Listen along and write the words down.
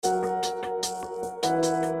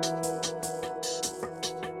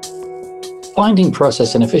Finding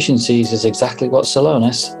process inefficiencies is exactly what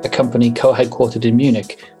Celonis, a company co-headquartered in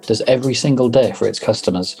Munich, does every single day for its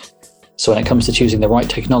customers. So when it comes to choosing the right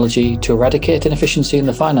technology to eradicate inefficiency in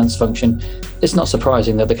the finance function, it's not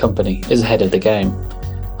surprising that the company is ahead of the game.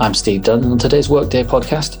 I'm Steve Dunn, and on today's Workday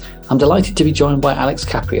podcast, I'm delighted to be joined by Alex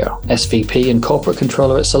Caprio, SVP and Corporate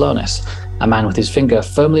Controller at Celonis, a man with his finger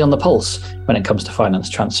firmly on the pulse when it comes to finance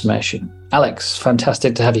transformation. Alex,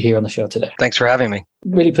 fantastic to have you here on the show today. Thanks for having me.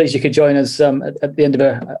 Really pleased you could join us at the end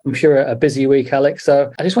of I'm sure, a busy week, Alex.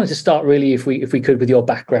 So I just wanted to start really, if we could, with your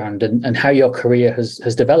background and how your career has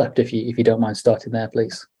developed, if you don't mind starting there,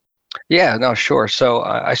 please. Yeah, no, sure. So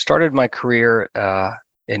I started my career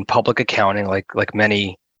in public accounting, like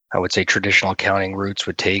many, I would say, traditional accounting routes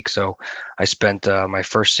would take. So I spent my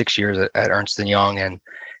first 6 years at Ernst & Young, and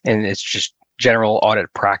it's just general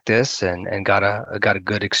audit practice, and got a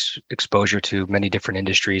good exposure to many different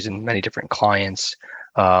industries and many different clients.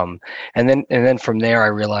 And then from there, I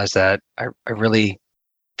realized that I really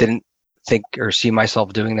didn't think or see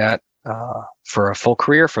myself doing that for a full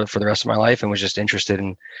career for the rest of my life, and was just interested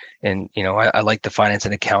in I like the finance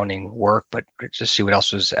and accounting work, but just see what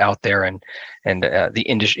else was out there, and the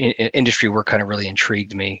industry work kind of really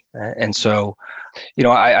intrigued me. And so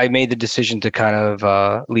I made the decision to kind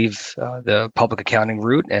of leave the public accounting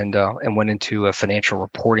route and went into a financial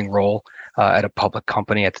reporting role at a public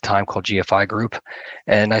company at the time called GFI Group.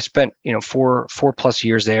 And I spent 4+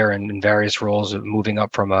 years there, and in various roles, of moving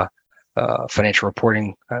up from a financial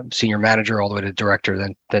reporting senior manager all the way to director,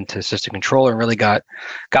 then to assistant controller, and really got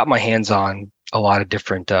my hands on a lot of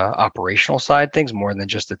different operational side things, more than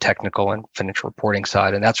just the technical and financial reporting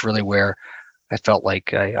side. And that's really where I felt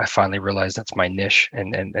like I finally realized that's my niche,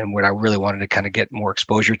 and what I really wanted to kind of get more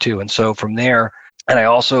exposure to. And so from there, and I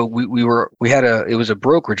also it was a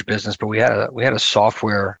brokerage business, but we had a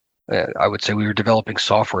software. I would say we were developing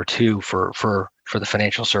software too for the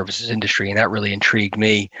financial services industry, and that really intrigued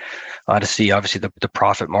me to see, obviously, the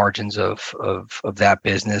profit margins of that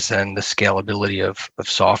business and the scalability of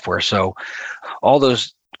software. So all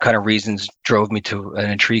those kind of reasons drove me to an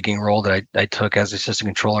intriguing role that I took as assistant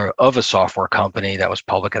controller of a software company that was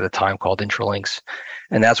public at the time called Intralinks,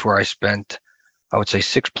 and that's where I spent, I would say,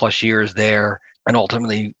 6+ years there. And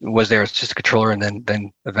ultimately was there as assistant controller, and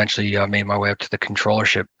then eventually made my way up to the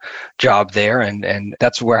controllership job there. And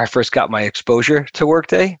that's where I first got my exposure to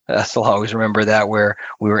Workday. So I'll always remember that, where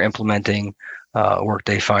we were implementing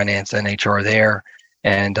Workday Finance and HR there.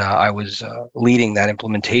 And I was leading that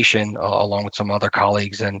implementation along with some other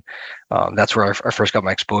colleagues. And that's where I first got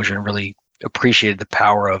my exposure and really appreciated the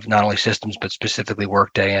power of not only systems, but specifically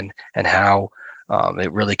Workday, and how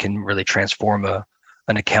it really can transform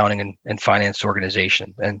an accounting and finance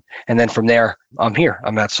organization. And then from there, I'm here.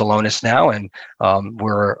 I'm at Celonis now, and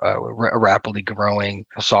we're a rapidly growing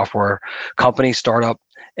software company, startup,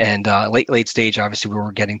 and late stage. Obviously, we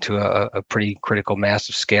were getting to a pretty critical mass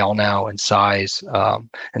of scale now and size.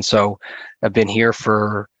 And so I've been here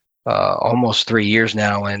for almost 3 years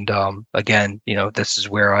now, and again, this is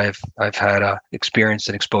where I've had experience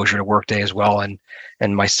and exposure to Workday as well,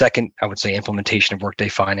 and my second, I would say, implementation of Workday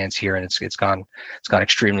Finance here, and it's gone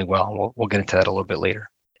extremely well. And we'll get into that a little bit later.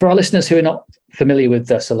 For our listeners who are not familiar with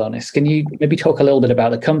Celonis, can you maybe talk a little bit about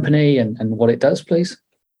the company and what it does, please?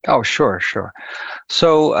 Oh, sure.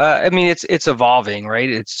 So, it's evolving, right?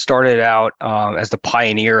 It started out as the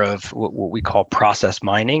pioneer of what we call process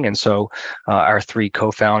mining. And so our three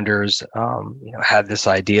co-founders, had this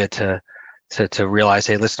idea to realize,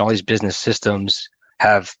 hey, listen, all these business systems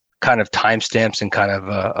have kind of timestamps and kind of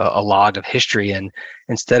a log of history. And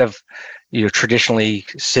instead of traditionally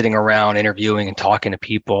sitting around interviewing and talking to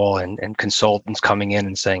people and consultants coming in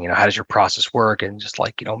and saying, how does your process work, and just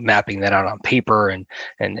mapping that out on paper and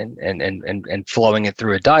flowing it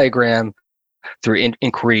through a diagram, through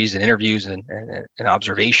inquiries and interviews and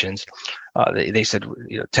observations, they said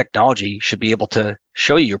technology should be able to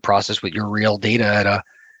show you your process with your real data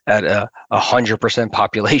at a 100%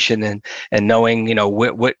 population, and knowing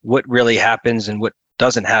what really happens and what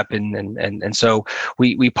doesn't happen, and so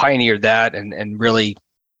we pioneered that and really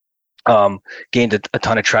gained a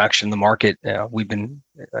ton of traction in the market. We've been,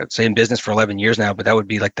 I'd say, in business for 11 years now, but that would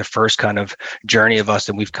be like the first kind of journey of us,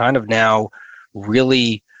 and we've kind of now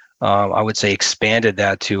really I would say expanded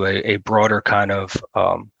that to a broader kind of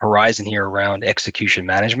horizon here around execution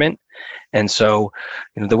management. And so,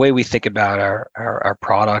 the way we think about our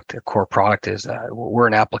product, our core product, is we're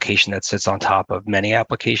an application that sits on top of many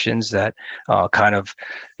applications that kind of,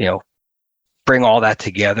 bring all that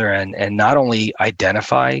together and not only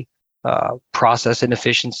identify process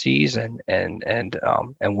inefficiencies and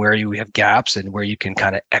where you have gaps and where you can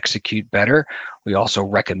kind of execute better. We also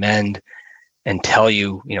recommend and tell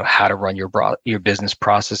you, how to run your business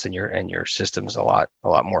process and your systems a lot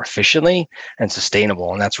more efficiently and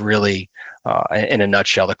sustainable. And that's really, in a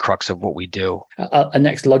nutshell, the crux of what we do. A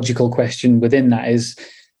next logical question within that is,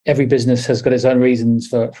 every business has got its own reasons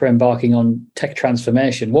for embarking on tech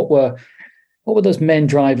transformation. What were those main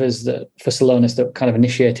drivers for Celonis that kind of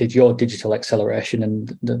initiated your digital acceleration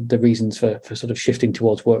and the reasons for sort of shifting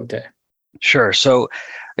towards Workday? Sure. So,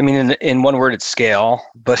 I mean, in one word, it's scale,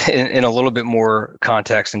 but in a little bit more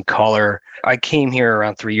context and color, I came here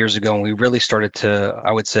around 3 years ago, and we really started to,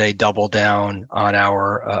 I would say, double down on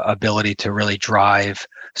our ability to really drive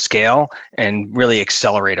scale and really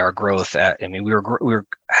accelerate our growth. We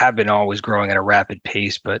have been always growing at a rapid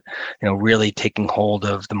pace, but really taking hold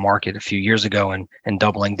of the market a few years ago and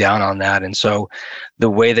doubling down on that. And so, the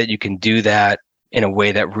way that you can do that in a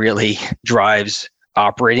way that really drives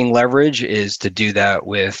operating leverage is to do that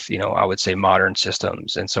with, I would say, modern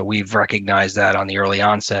systems. And so we've recognized that on the early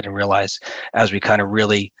onset and realized as we kind of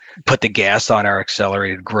really put the gas on our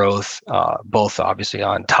accelerated growth, both obviously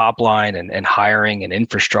on top line and hiring and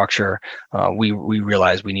infrastructure, we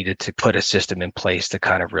realized we needed to put a system in place to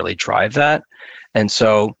kind of really drive that. And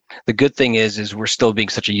so the good thing is we're still being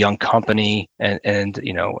such a young company. And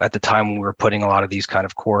at the time when we were putting a lot of these kind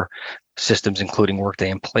of core systems, including Workday,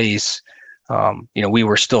 in place, we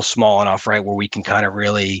were still small enough, right, where we can kind of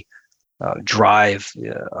really drive,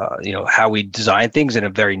 how we design things in a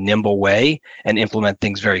very nimble way and implement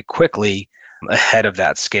things very quickly ahead of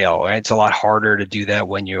that scale. Right? It's a lot harder to do that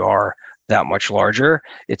when you are that much larger.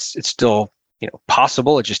 It's still,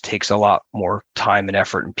 possible. It just takes a lot more time and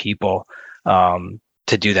effort and people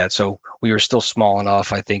to do that. So we were still small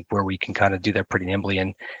enough, I think, where we can kind of do that pretty nimbly.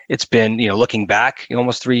 And it's been, looking back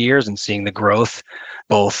almost 3 years and seeing the growth,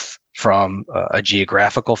 both from a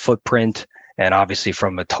geographical footprint and obviously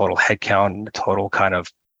from a total headcount and a total kind of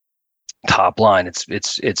top line. It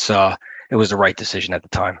was the right decision at the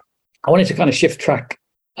time. I wanted to kind of shift track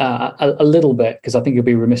a little bit, because I think it'd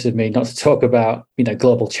be remiss of me not to talk about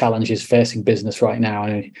global challenges facing business right now.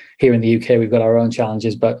 And here in the UK, we've got our own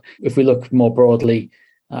challenges, but if we look more broadly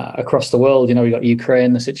across the world, we've got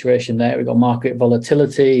Ukraine, the situation there, we've got market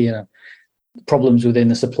volatility, problems within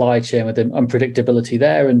the supply chain with the unpredictability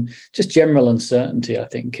there, and just general uncertainty, I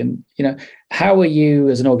think. And how are you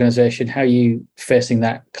as an organization, how are you facing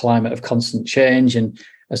that climate of constant change? And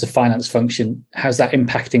as a finance function, how's that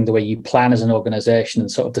impacting the way you plan as an organization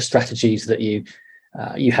and sort of the strategies that you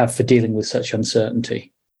have for dealing with such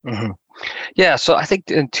uncertainty? Mm-hmm. Yeah, so I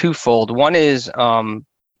think in twofold. One is,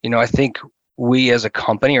 I think we as a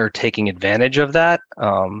company are taking advantage of that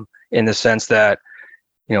in the sense that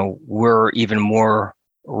we're even more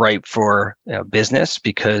ripe for business,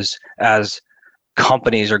 because as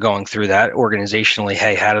companies are going through that organizationally,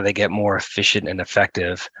 hey, how do they get more efficient and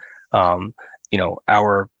effective?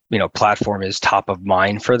 Our platform is top of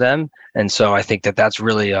mind for them, and so I think that that's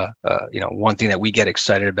really one thing that we get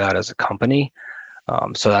excited about as a company.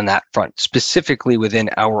 So on that front, specifically within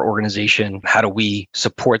our organization, how do we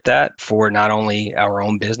support that for not only our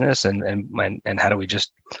own business and how do we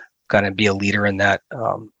just kind of be a leader in that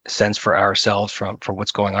sense for ourselves for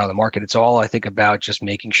what's going on in the market? It's all, I think, about just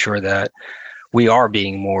making sure that we are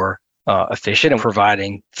being more efficient and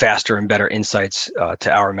providing faster and better insights to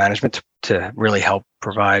our management to really help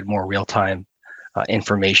provide more real-time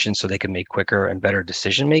information so they can make quicker and better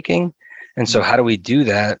decision making. And so how do we do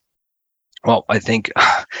that? Well, I think,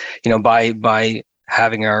 by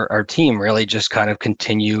having our team really just kind of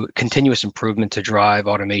continuous improvement to drive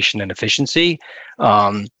automation and efficiency,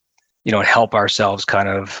 and help ourselves kind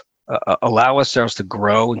of allow ourselves to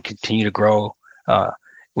grow and continue to grow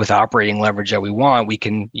with operating leverage that we want. We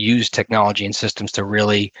can use technology and systems to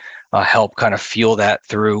really help kind of fuel that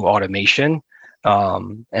through automation.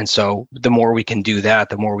 And so the more we can do that,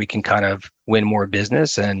 the more we can kind of win more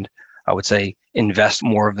business, and I would say invest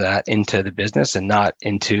more of that into the business and not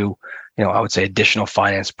into, I would say, additional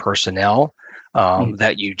finance personnel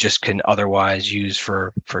that you just can otherwise use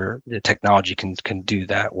for the technology can do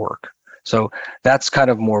that work. So that's kind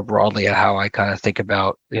of more broadly how I kind of think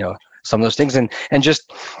about, some of those things. And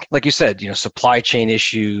just like you said, supply chain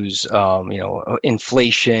issues,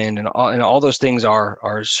 inflation and all those things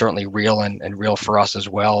are certainly real and real for us as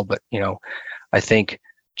well. But, I think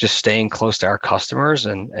just staying close to our customers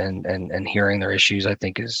and hearing their issues, I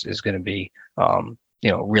think is going to be,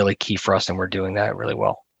 really key for us. And we're doing that really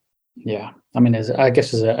well. Yeah. I mean, as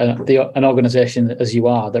an organization as you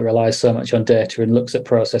are that relies so much on data and looks at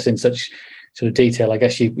process in such sort of detail, I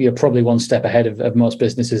guess you're probably one step ahead of most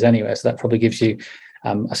businesses anyway. So that probably gives you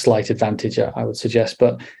a slight advantage, I would suggest.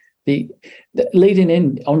 But the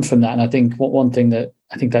leading on from that, and I think one thing that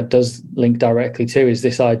I think that does link directly to is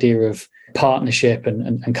this idea of partnership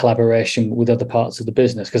and collaboration with other parts of the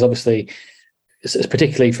business. Because obviously,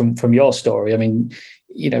 particularly from your story, I mean,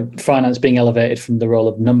 finance being elevated from the role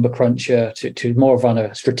of number cruncher to more of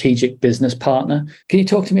a strategic business partner. Can you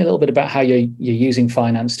talk to me a little bit about how you're using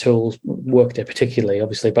finance tools, Workday particularly,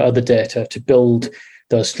 obviously, but other data to build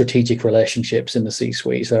those strategic relationships in the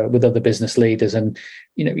C-suite with other business leaders, and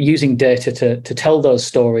using data to tell those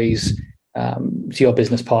stories to your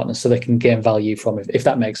business partners so they can gain value from it, if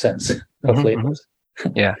that makes sense. Hopefully it does.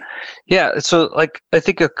 Yeah. So I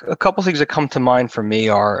think a couple things that come to mind for me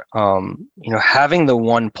are, having the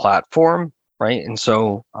one platform, right? And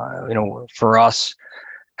so, for us,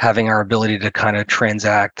 having our ability to kind of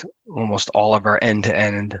transact almost all of our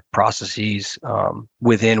end-to-end processes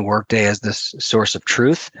within Workday as this source of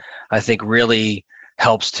truth, I think really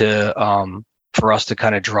helps to for us to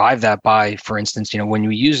kind of drive that by, for instance, when you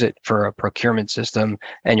use it for a procurement system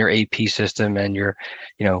and your AP system and your,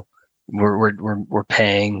 we're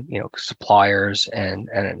paying, suppliers and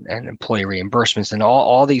employee reimbursements and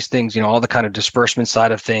all these things, all the kind of disbursement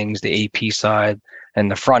side of things, the AP side and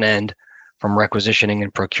the front end from requisitioning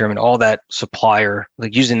and procurement, all that supplier,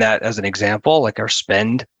 like using that as an example, like our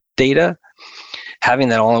spend data, having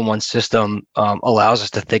that all in one system allows us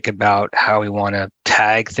to think about how we want to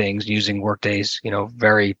tag things using Workday's,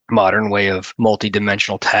 very modern way of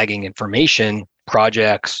multi-dimensional tagging information,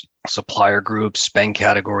 projects, supplier groups, spend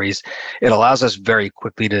categories. It allows us very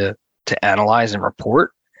quickly to analyze and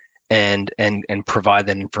report and provide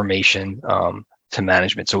that information to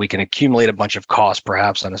management, so we can accumulate a bunch of costs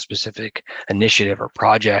perhaps on a specific initiative or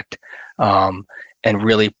project, and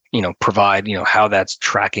really provide how that's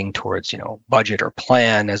tracking towards budget or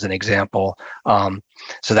plan as an example.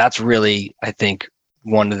 So that's really, I think,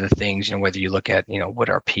 one of the things, whether you look at what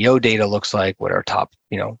our PO data looks like, what our top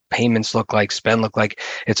payments look like, spend look like,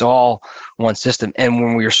 it's all one system. And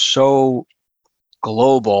when we're so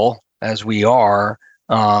global as we are,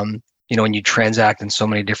 when you transact in so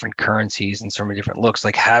many different currencies and so many different looks,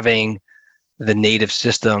 like having the native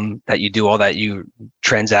system that you do all that you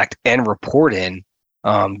transact and report in,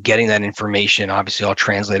 getting that information obviously all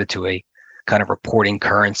translated to a kind of reporting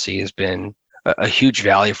currency has been a huge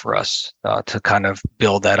value for us to kind of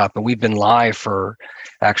build that up. And we've been live for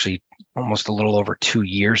actually almost a little over 2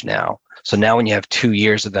 years now. So now when you have 2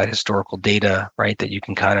 years of that historical data, right, that you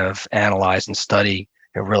can kind of analyze and study,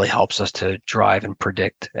 it really helps us to drive and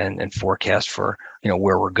predict and forecast for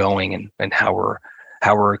where we're going and how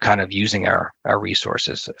we're kind of using our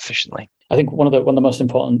resources efficiently. I think one of the most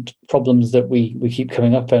important problems that we keep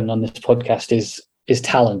coming up on this podcast is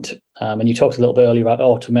talent. And you talked a little bit earlier about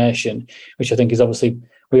automation, which I think is obviously,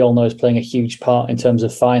 we all know, is playing a huge part in terms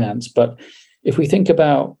of finance. But if we think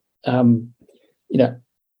about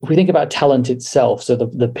talent itself, so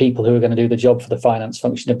the people who are going to do the job for the finance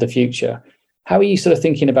function of the future, how are you sort of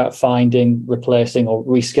thinking about finding, replacing, or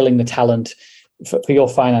reskilling the talent for your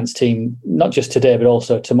finance team, not just today, but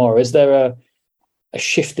also tomorrow? Is there a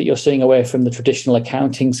shift that you're seeing away from the traditional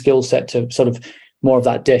accounting skill set to sort of more of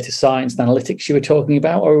that data science and analytics you were talking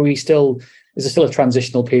about? Or is there still a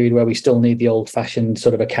transitional period where we still need the old-fashioned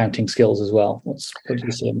sort of accounting skills as well? What do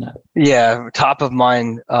you see in that? Yeah, top of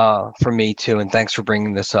mind for me too, and thanks for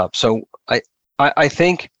bringing this up. So I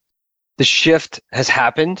think the shift has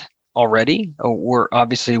happened already. We're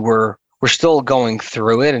still going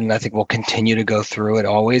through it, and I think we'll continue to go through it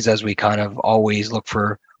always as we kind of always look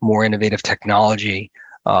for more innovative technology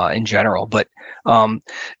in general. But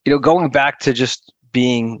going back to just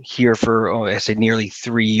being here for I say nearly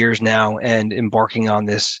 3 years now and embarking on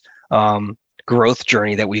this growth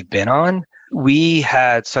journey that we've been on, we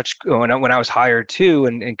had such, when I was hired too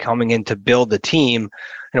and coming in to build the team,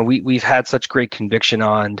 we've had such great conviction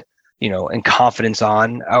on and confidence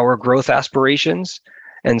on our growth aspirations.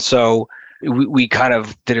 And so we kind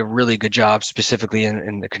of did a really good job specifically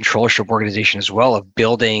in the controllership organization as well of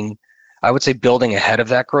building ahead of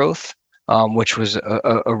that growth, which was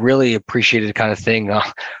a really appreciated kind of thing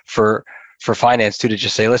for finance too, to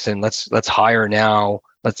just say, listen, let's hire now.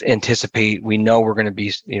 Let's anticipate. We know we're going to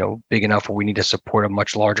be big enough where we need to support a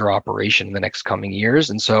much larger operation in the next coming years.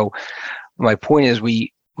 And so my point is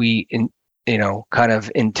we kind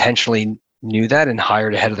of intentionally knew that and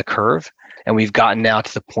hired ahead of the curve. And we've gotten now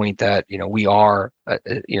to the point that, we are,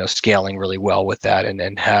 scaling really well with that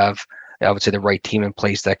and have, I would say, the right team in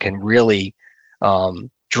place that can really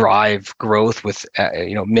drive growth with,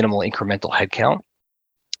 minimal incremental headcount.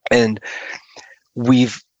 And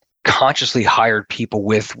we've consciously hired people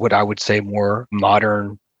with what I would say more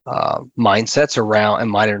modern mindsets around and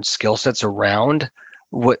modern skill sets around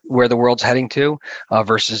where the world's heading to,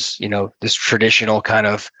 versus this traditional kind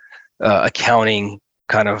of accounting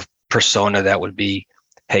kind of persona that would be,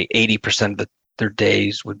 hey, 80% of their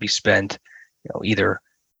days would be spent either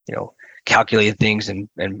calculating things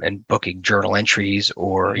and booking journal entries,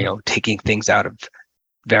 or taking things out of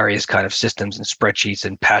various kind of systems and spreadsheets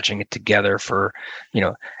and patching it together for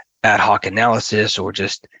ad hoc analysis, or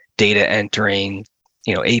just data entering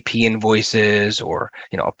AP invoices, or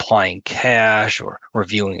applying cash, or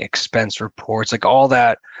reviewing expense reports, like all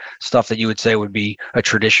that stuff that you would say would be a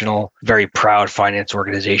traditional, very proud finance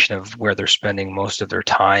organization of where they're spending most of their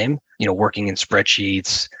time, working in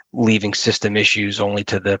spreadsheets, leaving system issues only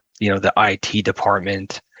to the IT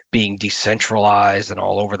department, being decentralized and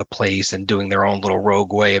all over the place and doing their own little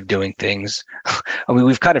rogue way of doing things. I mean,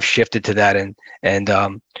 we've kind of shifted to that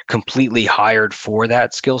and completely hired for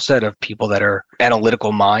that skill set of people that are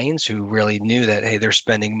analytical minds who really knew that, hey, they're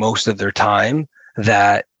spending most of their time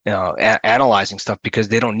analyzing stuff, because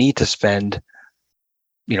they don't need to spend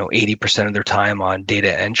 80% of their time on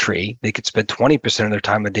data entry. They could spend 20% of their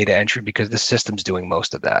time on data entry because the system's doing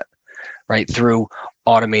most of that, right? Through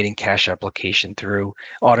automating cash application, through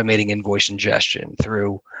automating invoice ingestion,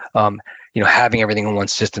 through having everything in one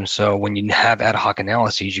system. So when you have ad hoc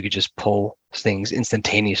analyses, you could just pull things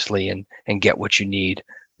instantaneously and get what you need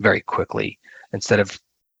very quickly, instead of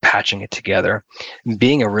patching it together.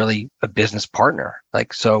 Being a business partner.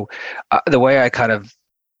 The way I kind of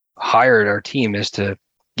hired our team is to,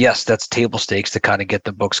 yes, that's table stakes to kind of get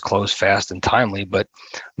the books closed fast and timely, but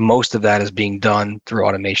most of that is being done through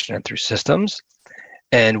automation and through systems.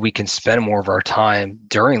 And we can spend more of our time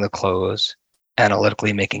during the close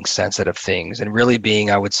analytically making sense out of things, and really being,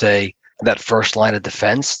 I would say, that first line of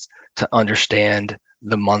defense to understand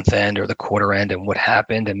the month end or the quarter end and what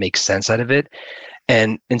happened and make sense out of it.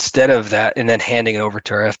 And instead of that, and then handing it over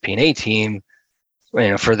to our FP&A team,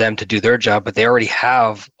 for them to do their job, but they already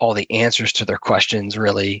have all the answers to their questions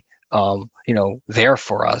really, there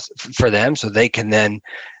for them. So they can then,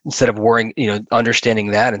 instead of worrying,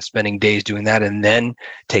 understanding that and spending days doing that, and then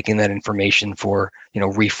taking that information for,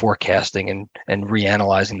 reforecasting and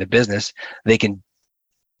reanalyzing the business, they can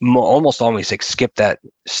almost always skip that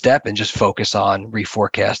step and just focus on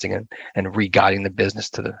reforecasting and re-guiding the business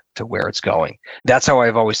to where it's going. That's how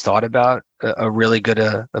I've always thought about a really good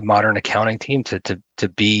a modern accounting team to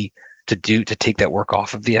take that work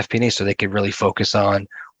off of the FP&A, so they could really focus on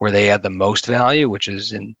where they add the most value, which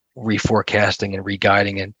is in reforecasting and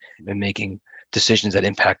re-guiding and making decisions that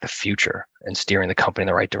impact the future and steering the company in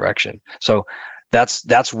the right direction. So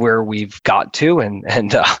that's where we've got to, and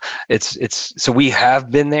it's so we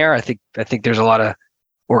have been there. I think there's a lot of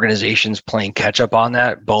organizations playing catch up on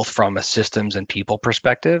that, both from a systems and people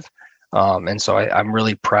perspective. And so I'm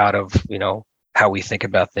really proud of how we think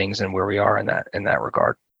about things and where we are in that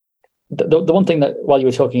regard. The one thing that, while you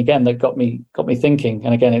were talking again, that got me thinking,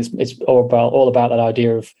 and again, it's all about that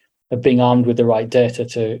idea of being armed with the right data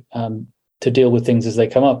to deal with things as they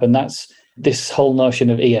come up, and that's this whole notion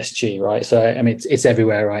of ESG, right? So I mean, it's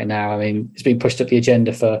everywhere right now. I mean, it's been pushed up the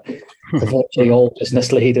agenda for virtually all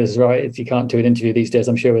business leaders, right? If you can't do an interview these days,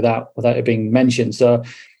 I'm sure without it being mentioned. So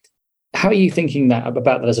how are you thinking about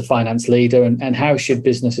that as a finance leader, and how should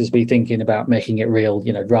businesses be thinking about making it real,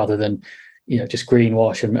 rather than just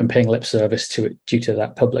greenwash and paying lip service to it due to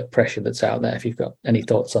that public pressure that's out there? If you've got any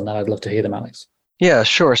thoughts on that, I'd love to hear them, Alex. Yeah,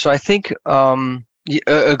 sure. So I think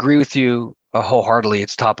agree with you wholeheartedly.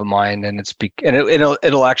 It's top of mind, and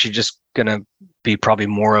it'll actually just gonna be probably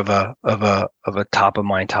more of a top of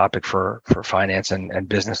mind topic for finance and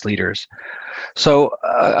business leaders. So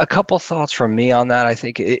a couple thoughts from me on that. I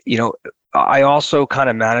think I also kind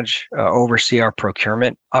of oversee our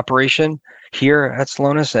procurement operation here at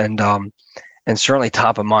Celonis, and certainly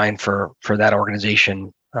top of mind for that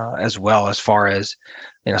organization as well, as far as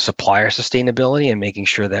supplier sustainability and making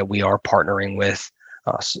sure that we are partnering with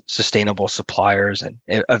sustainable suppliers and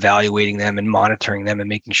evaluating them and monitoring them and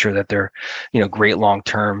making sure that they're great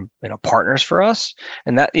long-term partners for us.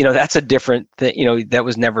 And that that's a different thing, that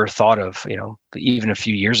was never thought of even a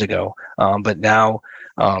few years ago, but now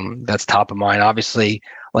that's top of mind. Obviously,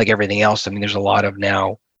 like everything else, I mean, there's a lot of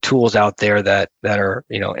now tools out there that are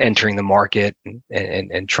entering the market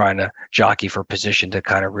and trying to jockey for position to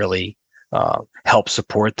kind of really help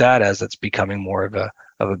support that, as it's becoming more of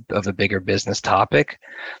a bigger business topic.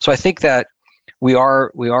 So I think that we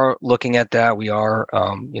are looking at that. We are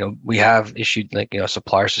we have issued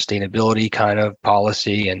supplier sustainability kind of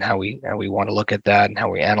policy, and how we want to look at that, and how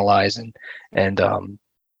we analyze and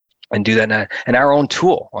do that. And our own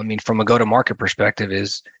tool, I mean, from a go-to-market perspective,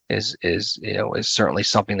 is certainly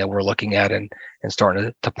something that we're looking at and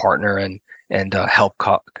starting to partner and and help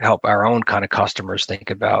our own kind of customers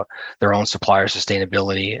think about their own supplier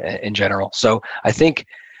sustainability in general. So I think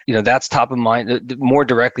that's top of mind. More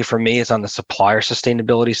directly for me is on the supplier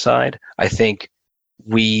sustainability side. I think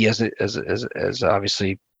we as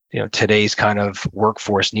obviously today's kind of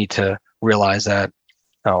workforce need to realize that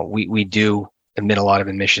we do emit a lot of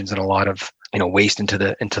emissions and a lot of waste into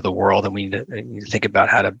the world, and we need to think about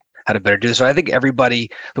how to better do this. So I think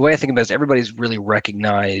the way I think about it is everybody's really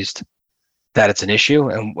recognized that it's an issue,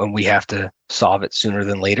 and we have to solve it sooner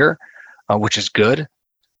than later, which is good.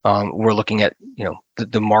 We're looking at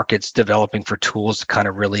the markets developing for tools to kind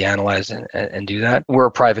of really analyze and do that. We're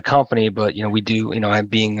a private company, but we do. I'm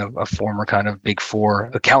being a former kind of Big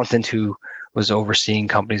Four accountant who was overseeing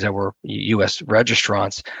companies that were U.S.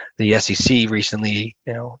 registrants. The SEC recently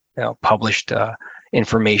published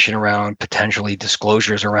information around potentially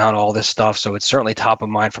disclosures around all this stuff. So it's certainly top of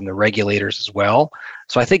mind from the regulators as well.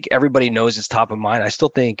 So I think everybody knows it's top of mind. I still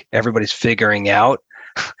think everybody's figuring out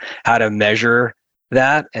how to measure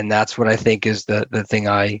that. And that's what I think is the thing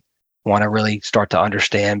I want to really start to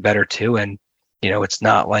understand better too. And, it's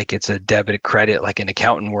not like it's a debit credit like in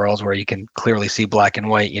accounting worlds where you can clearly see black and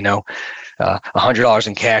white, $100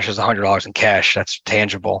 in cash is $100 in cash. That's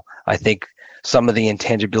tangible. I think some of the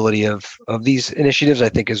intangibility of these initiatives, I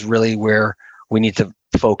think, is really where we need to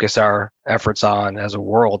focus our efforts on as a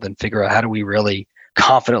world and figure out how do we really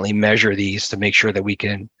confidently measure these to make sure that we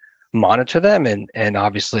can monitor them and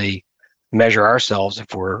obviously measure ourselves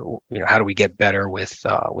if we're, how do we get better with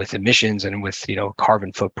emissions and with,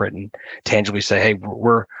 carbon footprint, and tangibly say, hey,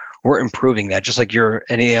 we're improving that, just like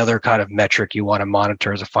any other kind of metric you want to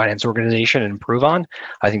monitor as a finance organization and improve on.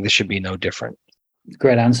 I think this should be no different.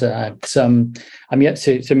 Great answer. I'm yet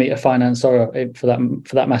to meet a finance or for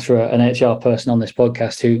that matter an HR person on this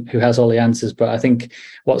podcast who has all the answers. But I think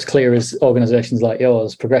what's clear is organizations like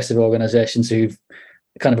yours, progressive organizations who've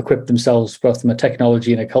kind of equipped themselves both from a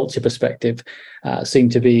technology and a culture perspective, seem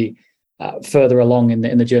to be further along in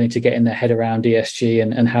the journey to getting their head around ESG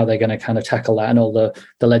and how they're going to kind of tackle that and all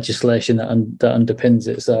the legislation that underpins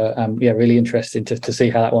it. So really interesting to see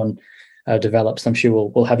how that one develops. I'm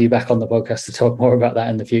sure we'll have you back on the podcast to talk more about that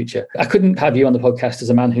in the future. I couldn't have you on the podcast as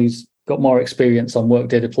a man who's got more experience on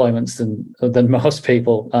Workday deployments than most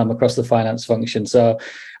people across the finance function. So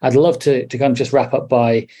I'd love to kind of just wrap up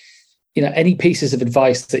by any pieces of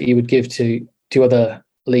advice that you would give to other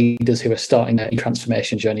leaders who are starting a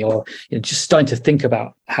transformation journey or just starting to think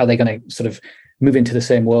about how they're going to sort of move into the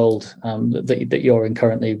same world that you're in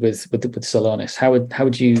currently with Celonis.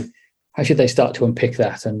 How should they start to unpick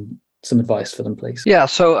that, and some advice for them, please? Yeah.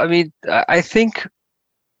 So, I think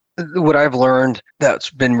what I've learned that's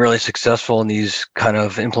been really successful in these kind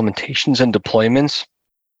of implementations and deployments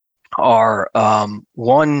are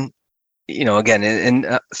one, again,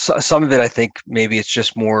 and some of it I think maybe it's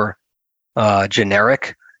just more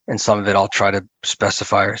generic, and some of it I'll try to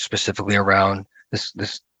specify specifically around this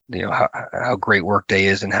how great Workday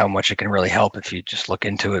is and how much it can really help if you just look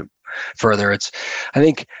into it further. I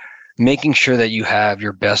think making sure that you have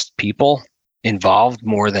your best people involved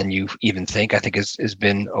more than you even think, I think has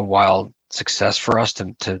been a wild success for us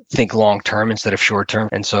to think long term instead of short term.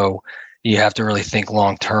 And so you have to really think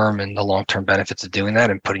long term and the long term benefits of doing that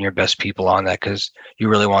and putting your best people on that, because you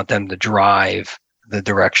really want them to drive the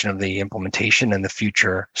direction of the implementation and the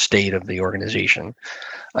future state of the organization.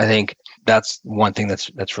 I think that's one thing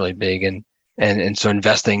that's really big, and so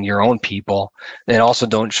investing your own people, and also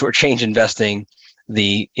don't shortchange investing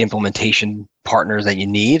the implementation partners that you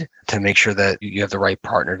need to make sure that you have the right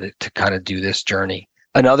partner to kind of do this journey.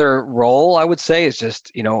 Another role I would say is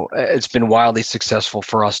just, it's been wildly successful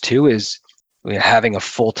for us too, is having a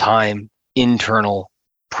full-time internal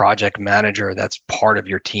project manager that's part of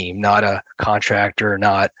your team, not a contractor,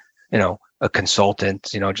 not, a consultant,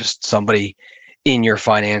 just somebody in your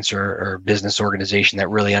finance or business organization that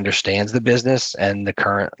really understands the business and the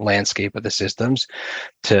current landscape of the systems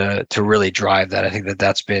to really drive that. I think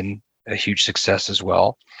that's been a huge success as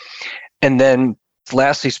well. And then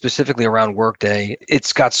lastly, specifically around Workday,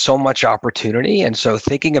 it's got so much opportunity. And so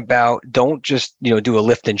thinking about, don't just, do a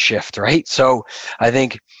lift and shift, right? So I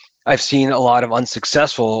think I've seen a lot of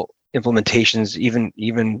unsuccessful implementations,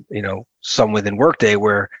 even some within Workday,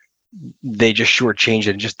 where they just shortchanged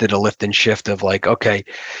it and just did a lift and shift of like, okay,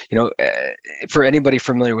 for anybody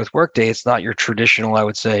familiar with Workday, it's not your traditional, I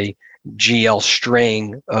would say, GL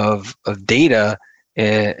string of data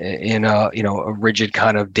in a rigid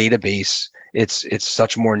kind of database. It's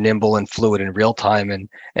such more nimble and fluid in real time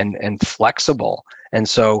and flexible. And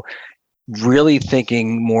so really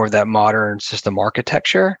thinking more of that modern system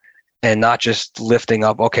architecture and not just lifting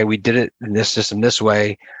up, okay, we did it in this system this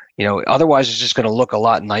way, Otherwise it's just going to look a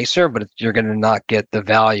lot nicer, but you're going to not get the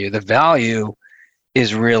value. The value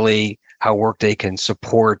is really how Workday can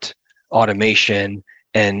support automation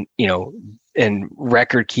and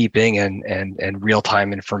record keeping and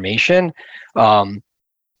real-time information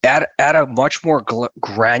at a much more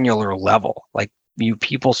granular level. Like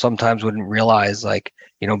people sometimes wouldn't realize, like,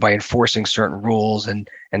 by enforcing certain rules and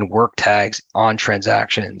work tags on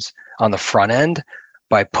transactions on the front end,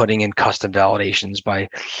 by putting in custom validations, by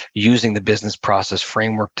using the business process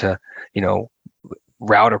framework to,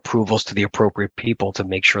 route approvals to the appropriate people to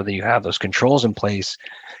make sure that you have those controls in place.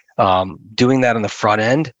 Doing that on the front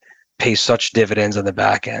end pays such dividends on the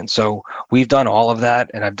back end. So we've done all of that,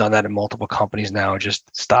 and I've done that in multiple companies now. Just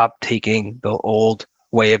stop taking the old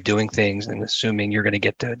way of doing things and assuming you're going to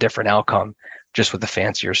get to a different outcome just with a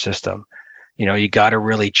fancier system. You got to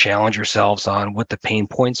really challenge yourselves on what the pain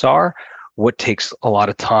points are, what takes a lot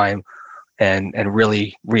of time, and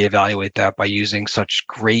really reevaluate that by using such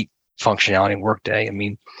great functionality in Workday. I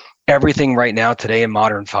mean, everything right now today in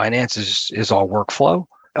modern finance is all workflow.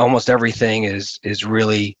 Almost everything is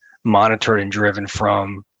really monitored and driven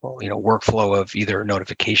from workflow of either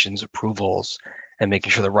notifications, approvals, and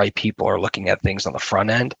making sure the right people are looking at things on the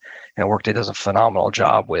front end. And Workday does a phenomenal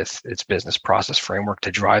job with its business process framework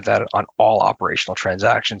to drive that on all operational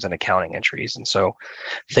transactions and accounting entries. And so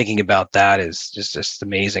thinking about that is just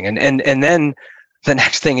amazing. And then the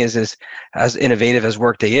next thing is as innovative as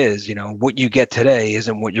Workday is, what you get today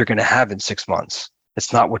isn't what you're going to have in 6 months.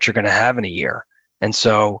 It's not what you're going to have in a year. And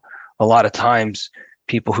so a lot of times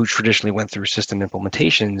people who traditionally went through system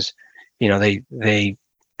implementations, they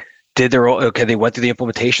did they went through the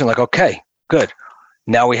implementation, like, okay, good.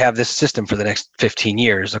 Now we have this system for the next 15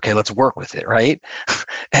 years. Okay, let's work with it, right?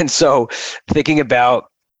 And so thinking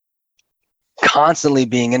about constantly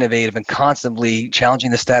being innovative and constantly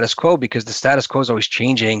challenging the status quo, because the status quo is always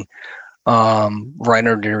changing right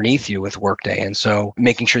underneath you with Workday. And so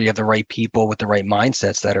making sure you have the right people with the right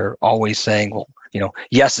mindsets that are always saying, well,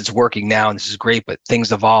 yes, it's working now and this is great, but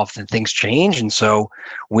things evolve and things change. And so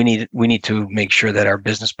we need to make sure that our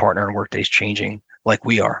business partner in Workday is changing like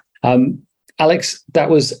we are. Alex, that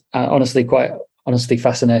was honestly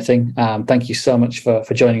fascinating. Thank you so much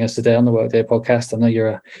for joining us today on the Workday podcast. I know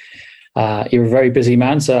you're a very busy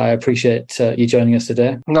man, so I appreciate you joining us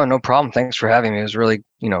today. No problem. Thanks for having me. It was really,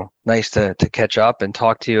 nice to catch up and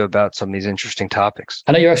talk to you about some of these interesting topics.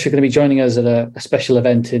 I know you're actually going to be joining us at a special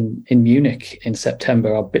event in Munich in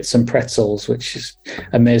September, our Bits and Pretzels, which is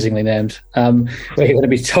amazingly named. Where you're going to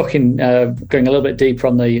be talking, going a little bit deeper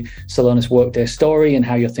on the Celonis Workday story and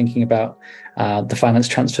how you're thinking about the finance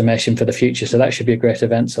transformation for the future. So that should be a great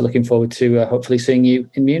event. So looking forward to hopefully seeing you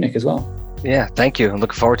in Munich as well. Yeah, thank you. I'm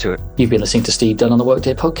looking forward to it. You've been listening to Steve Dunn on the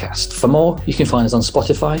Workday podcast. For more, you can find us on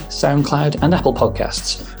Spotify, SoundCloud, and Apple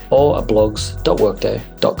Podcasts, or at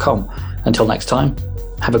blogs.workday.com. Until next time,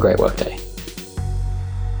 have a great Workday.